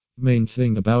Main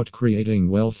thing about creating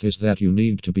wealth is that you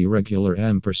need to be regular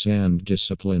ampersand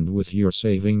disciplined with your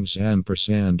savings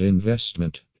ampersand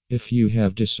investment. If you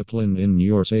have discipline in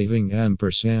your saving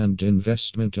ampersand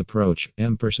investment approach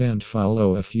ampersand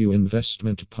follow a few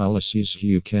investment policies,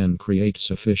 you can create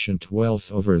sufficient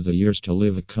wealth over the years to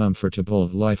live a comfortable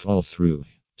life all through.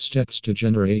 Steps to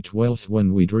generate wealth.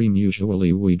 When we dream,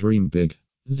 usually we dream big.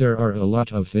 There are a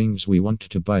lot of things we want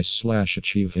to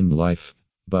buy/achieve in life.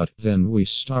 But then we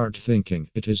start thinking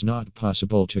it is not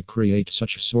possible to create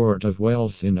such sort of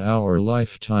wealth in our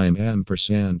lifetime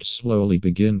ampersand slowly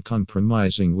begin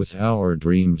compromising with our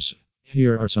dreams.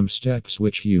 Here are some steps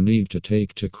which you need to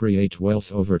take to create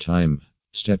wealth over time.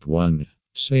 Step 1.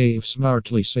 Save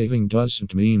smartly. Saving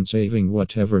doesn't mean saving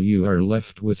whatever you are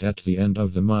left with at the end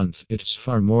of the month. It's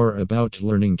far more about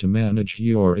learning to manage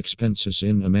your expenses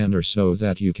in a manner so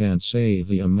that you can save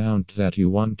the amount that you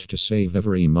want to save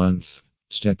every month.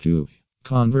 Step 2.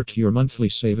 Convert your monthly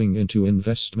saving into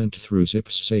investment through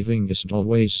SIPs. Saving isn't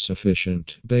always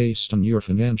sufficient. Based on your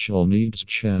financial needs,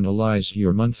 channelize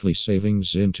your monthly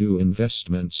savings into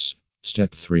investments.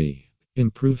 Step 3.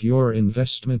 Improve your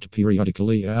investment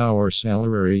periodically. Our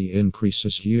salary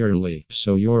increases yearly,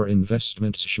 so your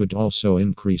investments should also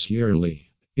increase yearly.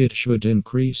 It should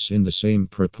increase in the same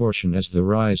proportion as the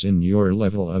rise in your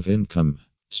level of income.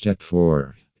 Step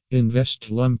 4. Invest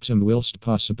lump sum whilst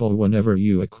possible. Whenever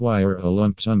you acquire a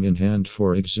lump sum in hand,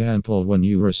 for example when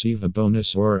you receive a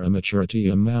bonus or a maturity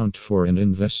amount for an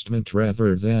investment,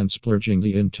 rather than splurging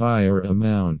the entire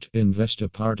amount, invest a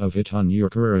part of it on your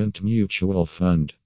current mutual fund.